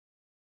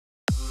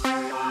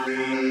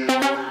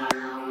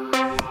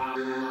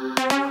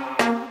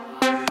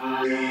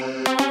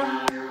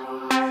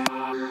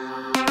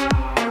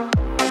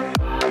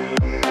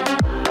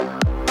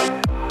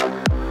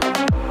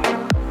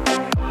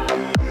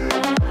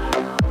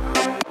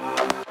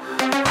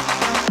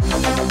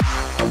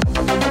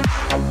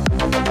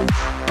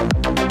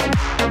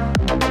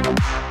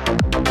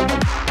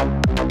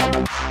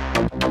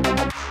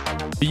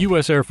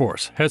US Air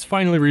Force has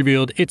finally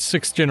revealed its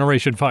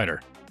sixth-generation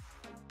fighter.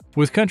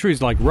 With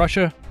countries like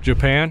Russia,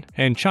 Japan,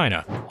 and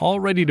China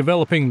already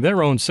developing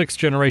their own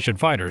sixth-generation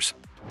fighters,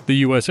 the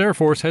US Air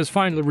Force has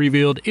finally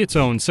revealed its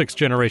own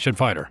sixth-generation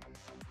fighter.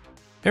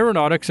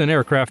 Aeronautics and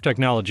aircraft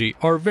technology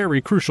are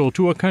very crucial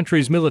to a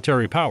country's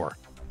military power,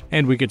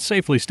 and we could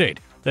safely state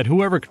that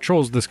whoever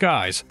controls the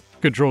skies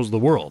controls the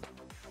world.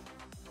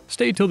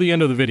 Stay till the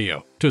end of the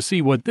video to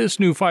see what this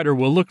new fighter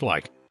will look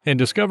like and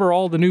discover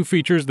all the new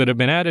features that have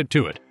been added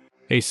to it.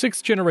 A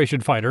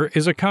sixth-generation fighter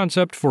is a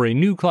concept for a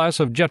new class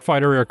of jet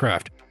fighter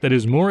aircraft that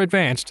is more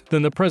advanced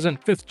than the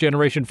present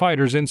fifth-generation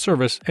fighters in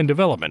service and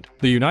development.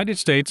 The United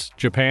States,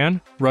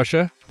 Japan,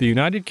 Russia, the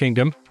United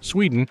Kingdom,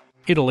 Sweden,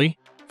 Italy,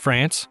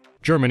 France,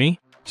 Germany,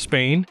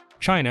 Spain,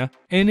 China,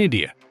 and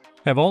India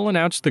have all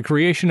announced the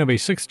creation of a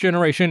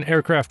sixth-generation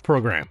aircraft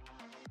program.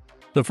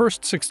 The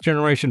first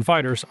sixth-generation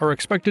fighters are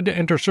expected to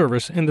enter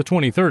service in the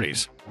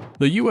 2030s.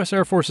 The U.S.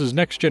 Air Force's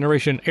Next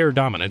Generation Air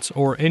Dominance,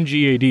 or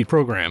NGAD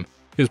program,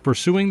 is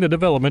pursuing the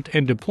development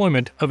and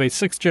deployment of a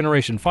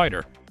sixth-generation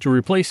fighter to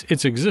replace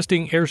its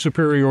existing air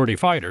superiority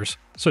fighters,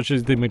 such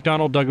as the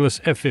McDonnell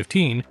Douglas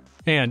F-15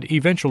 and,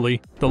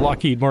 eventually, the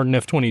Lockheed Martin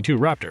F-22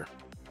 Raptor.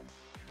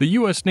 The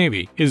U.S.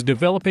 Navy is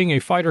developing a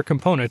fighter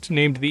component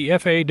named the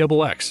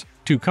FAXX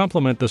to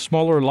complement the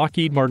smaller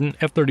Lockheed Martin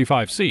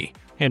F-35C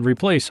and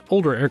replace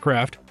older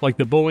aircraft like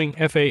the Boeing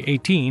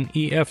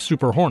FA-18EF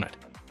Super Hornet.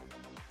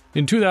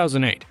 In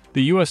 2008,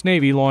 the U.S.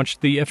 Navy launched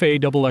the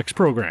FAXX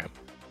program.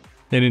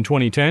 And in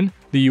 2010,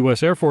 the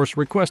U.S. Air Force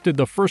requested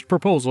the first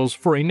proposals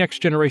for a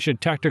next-generation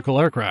tactical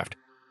aircraft,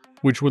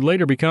 which would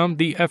later become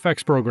the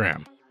FX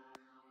program.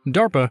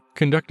 DARPA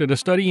conducted a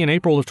study in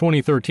April of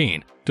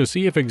 2013 to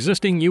see if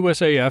existing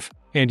USAF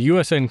and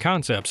USN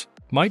concepts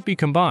might be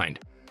combined.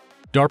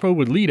 DARPA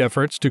would lead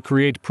efforts to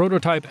create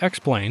prototype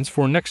X-planes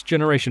for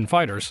next-generation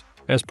fighters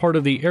as part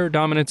of the Air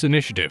Dominance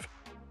Initiative.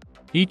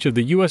 Each of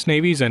the U.S.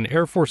 Navy's and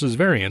Air Force's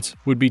variants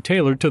would be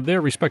tailored to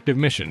their respective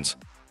missions.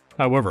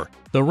 However,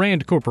 the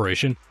RAND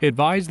Corporation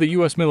advised the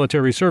U.S.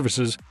 military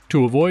services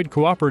to avoid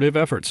cooperative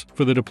efforts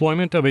for the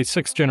deployment of a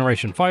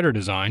sixth-generation fighter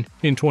design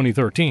in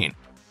 2013.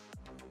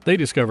 They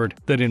discovered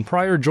that in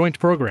prior joint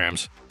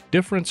programs,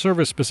 different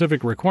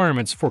service-specific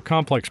requirements for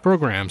complex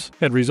programs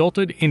had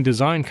resulted in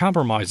design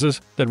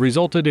compromises that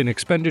resulted in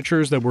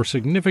expenditures that were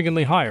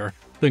significantly higher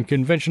than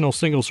conventional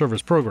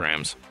single-service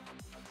programs.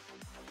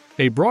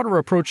 A broader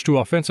approach to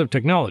offensive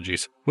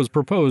technologies was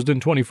proposed in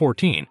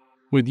 2014,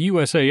 with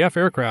USAF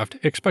aircraft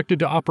expected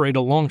to operate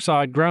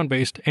alongside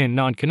ground-based and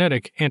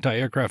non-kinetic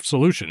anti-aircraft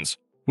solutions,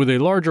 with a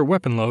larger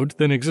weapon load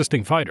than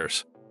existing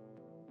fighters.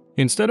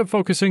 Instead of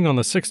focusing on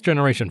the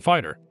sixth-generation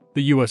fighter,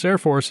 the U.S. Air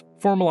Force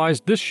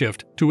formalized this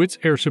shift to its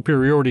Air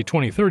Superiority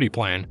 2030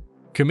 plan,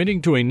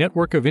 committing to a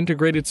network of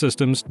integrated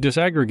systems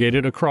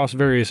disaggregated across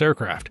various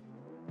aircraft.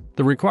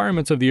 The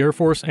requirements of the Air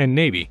Force and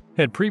Navy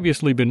had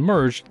previously been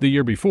merged the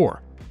year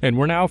before, and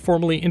were now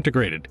formally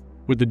integrated,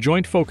 with the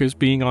joint focus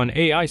being on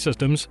AI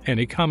systems and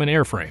a common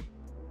airframe.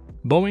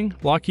 Boeing,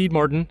 Lockheed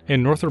Martin,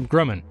 and Northrop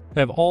Grumman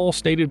have all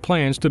stated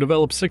plans to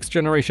develop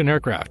sixth-generation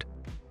aircraft.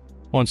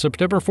 On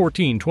September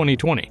 14,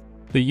 2020,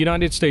 the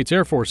United States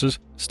Air Forces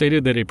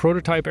stated that a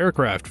prototype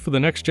aircraft for the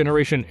Next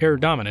Generation Air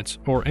Dominance,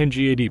 or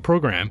NGAD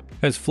program,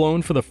 has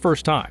flown for the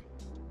first time,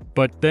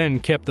 but then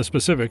kept the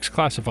specifics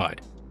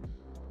classified.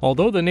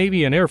 Although the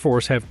Navy and Air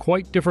Force have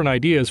quite different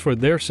ideas for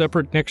their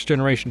separate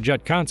next-generation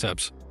jet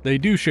concepts, they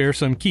do share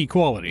some key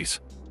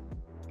qualities.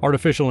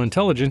 Artificial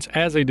intelligence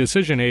as a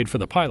decision aid for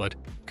the pilot,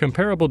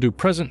 comparable to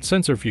present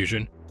sensor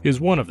fusion,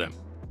 is one of them.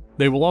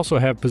 They will also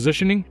have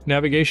positioning,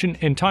 navigation,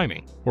 and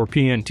timing, or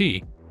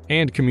PNT,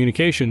 and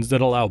communications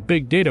that allow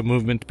big data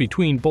movement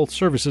between both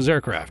services'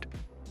 aircraft.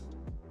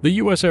 The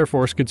U.S. Air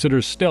Force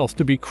considers stealth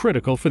to be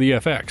critical for the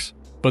FX,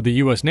 but the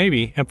U.S.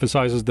 Navy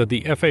emphasizes that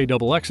the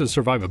FAXX's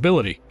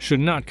survivability should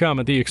not come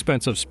at the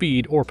expense of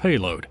speed or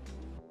payload.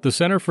 The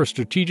Center for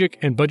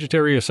Strategic and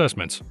Budgetary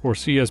Assessments, or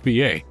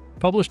CSBA,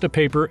 published a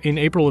paper in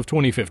April of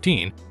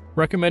 2015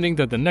 recommending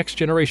that the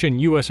next-generation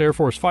U.S. Air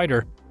Force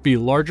fighter be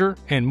larger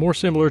and more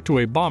similar to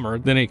a bomber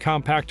than a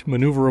compact,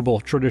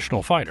 maneuverable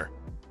traditional fighter.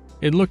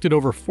 It looked at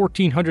over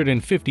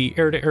 1,450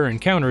 air-to-air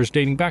encounters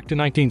dating back to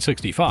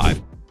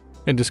 1965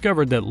 and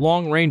discovered that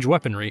long-range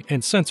weaponry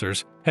and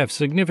sensors have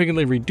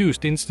significantly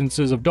reduced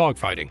instances of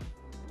dogfighting.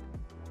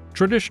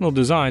 Traditional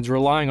designs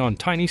relying on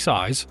tiny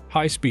size,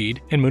 high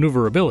speed, and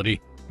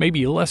maneuverability may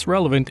be less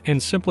relevant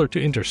and simpler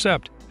to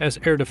intercept as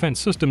air defense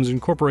systems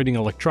incorporating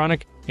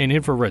electronic and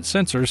infrared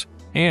sensors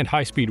and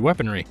high-speed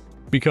weaponry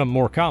become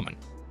more common.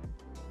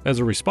 As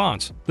a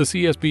response, the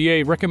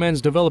CSBA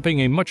recommends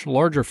developing a much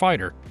larger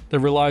fighter that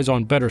relies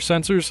on better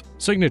sensors,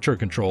 signature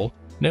control,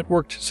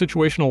 networked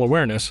situational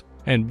awareness,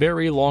 and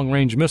very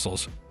long-range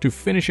missiles to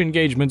finish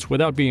engagements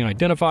without being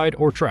identified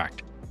or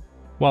tracked.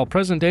 While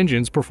present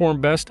engines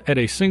perform best at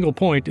a single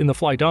point in the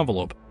flight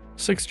envelope,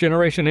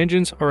 sixth-generation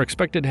engines are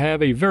expected to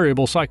have a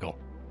variable cycle,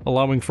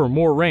 allowing for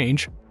more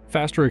range,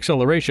 faster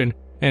acceleration,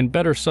 and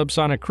better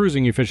subsonic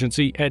cruising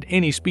efficiency at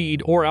any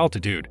speed or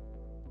altitude.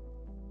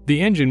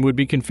 The engine would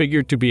be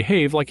configured to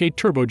behave like a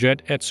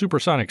turbojet at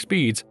supersonic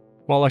speeds,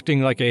 while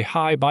acting like a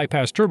high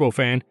bypass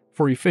turbofan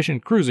for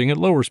efficient cruising at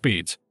lower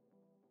speeds.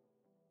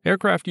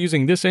 Aircraft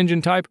using this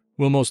engine type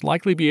will most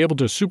likely be able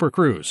to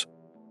supercruise.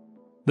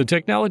 The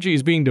technology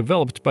is being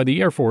developed by the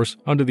Air Force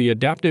under the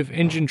Adaptive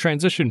Engine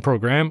Transition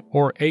Program,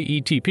 or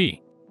AETP,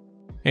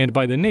 and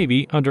by the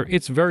Navy under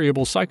its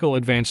Variable Cycle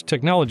Advanced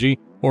Technology,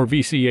 or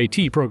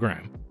VCAT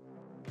program.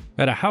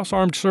 At a House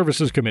Armed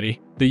Services Committee,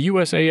 the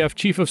USAF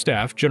Chief of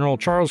Staff General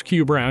Charles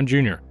Q. Brown,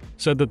 Jr.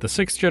 said that the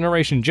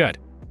sixth-generation jet,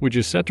 which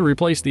is set to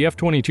replace the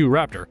F-22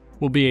 Raptor,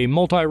 will be a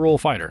multi-role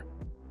fighter.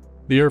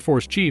 The Air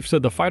Force chief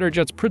said the fighter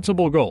jet's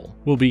principal goal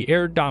will be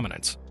air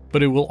dominance,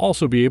 but it will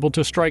also be able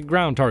to strike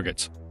ground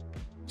targets.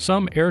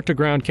 Some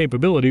air-to-ground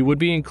capability would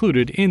be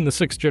included in the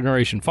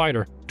sixth-generation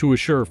fighter to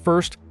assure,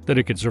 first, that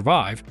it could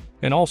survive,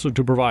 and also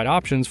to provide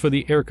options for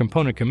the air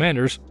component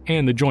commanders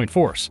and the Joint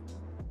Force.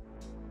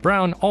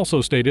 Brown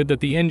also stated that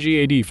the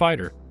NGAD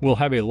fighter will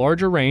have a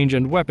larger range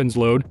and weapons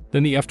load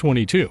than the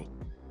F-22,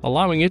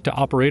 allowing it to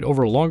operate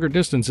over longer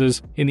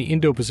distances in the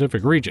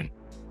Indo-Pacific region.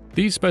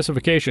 These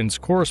specifications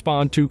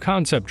correspond to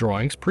concept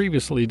drawings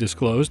previously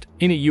disclosed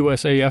in a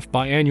USAF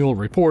biannual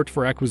report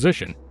for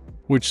acquisition,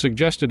 which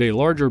suggested a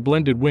larger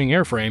blended wing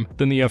airframe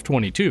than the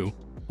F-22,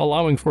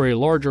 allowing for a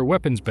larger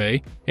weapons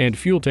bay and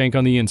fuel tank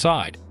on the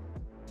inside.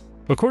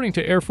 According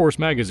to Air Force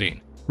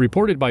magazine,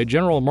 reported by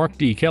General Mark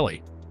D.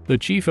 Kelly, the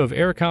Chief of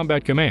Air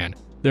Combat Command,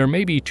 there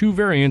may be two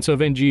variants of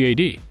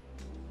NGAD,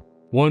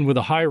 one with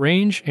a high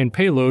range and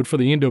payload for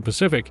the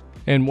Indo-Pacific,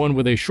 and one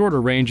with a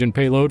shorter range and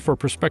payload for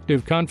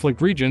prospective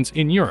conflict regions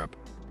in Europe.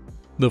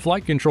 The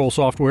flight control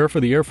software for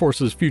the Air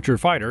Force's future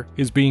fighter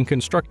is being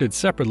constructed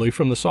separately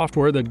from the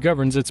software that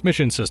governs its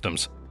mission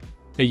systems,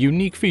 a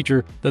unique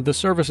feature that the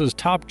service's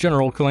top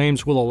general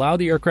claims will allow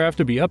the aircraft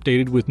to be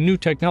updated with new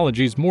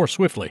technologies more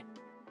swiftly.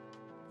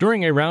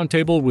 During a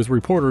roundtable with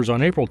reporters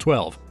on April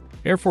 12,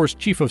 Air Force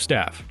Chief of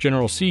Staff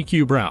General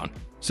C.Q. Brown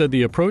said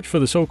the approach for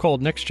the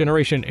so-called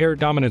Next-Generation Air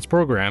Dominance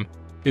program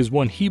is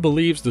one he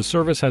believes the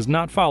service has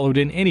not followed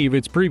in any of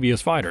its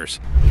previous fighters.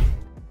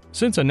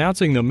 Since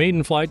announcing the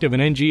maiden flight of an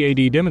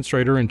NGAD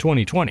demonstrator in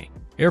 2020,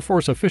 Air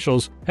Force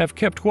officials have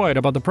kept quiet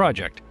about the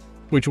project,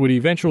 which would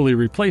eventually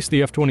replace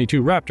the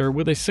F-22 Raptor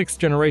with a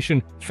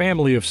sixth-generation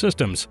family of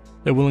systems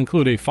that will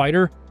include a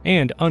fighter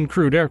and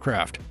uncrewed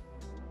aircraft.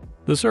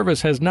 The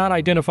service has not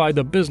identified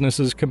the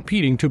businesses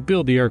competing to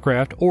build the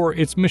aircraft or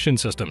its mission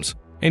systems,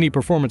 any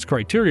performance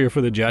criteria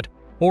for the jet,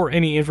 or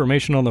any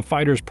information on the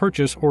fighter's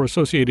purchase or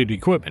associated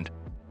equipment.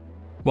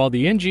 While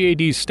the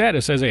NGAD's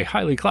status as a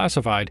highly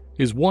classified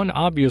is one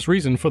obvious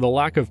reason for the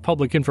lack of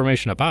public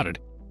information about it,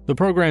 the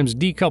program's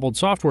decoupled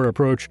software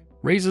approach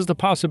raises the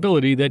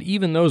possibility that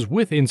even those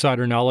with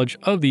insider knowledge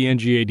of the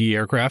NGAD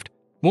aircraft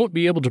won't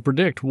be able to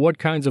predict what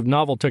kinds of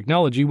novel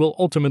technology will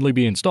ultimately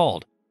be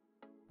installed.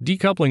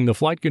 Decoupling the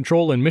flight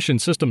control and mission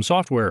system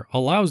software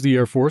allows the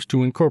Air Force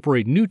to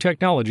incorporate new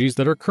technologies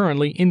that are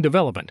currently in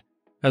development,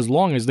 as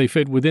long as they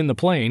fit within the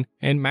plane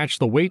and match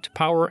the weight,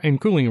 power, and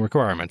cooling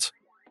requirements.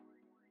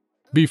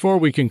 Before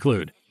we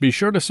conclude, be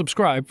sure to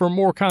subscribe for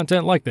more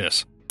content like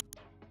this.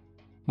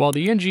 While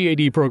the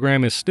NGAD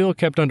program is still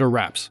kept under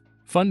wraps,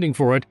 funding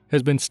for it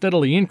has been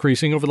steadily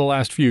increasing over the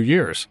last few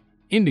years,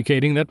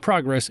 indicating that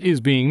progress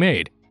is being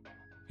made.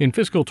 In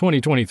fiscal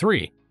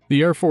 2023,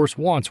 the Air Force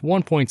wants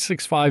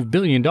 $1.65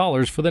 billion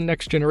for the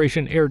Next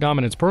Generation Air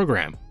Dominance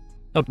program,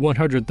 up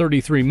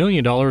 $133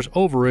 million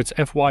over its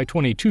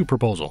FY22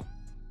 proposal.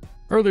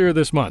 Earlier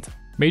this month,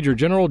 Major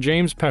General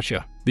James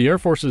Pescia, the Air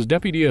Force's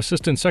Deputy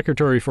Assistant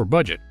Secretary for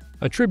Budget,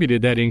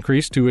 attributed that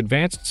increase to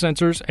advanced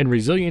sensors and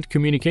resilient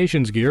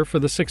communications gear for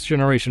the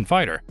sixth-generation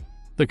fighter,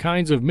 the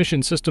kinds of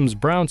mission systems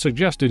Brown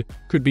suggested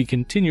could be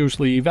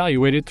continuously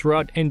evaluated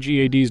throughout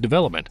NGAD's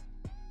development.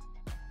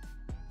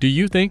 Do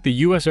you think the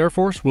US Air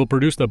Force will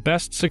produce the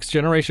best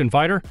sixth-generation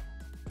fighter?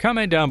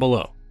 Comment down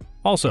below.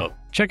 Also,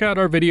 check out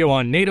our video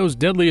on NATO's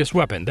deadliest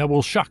weapon that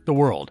will shock the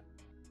world.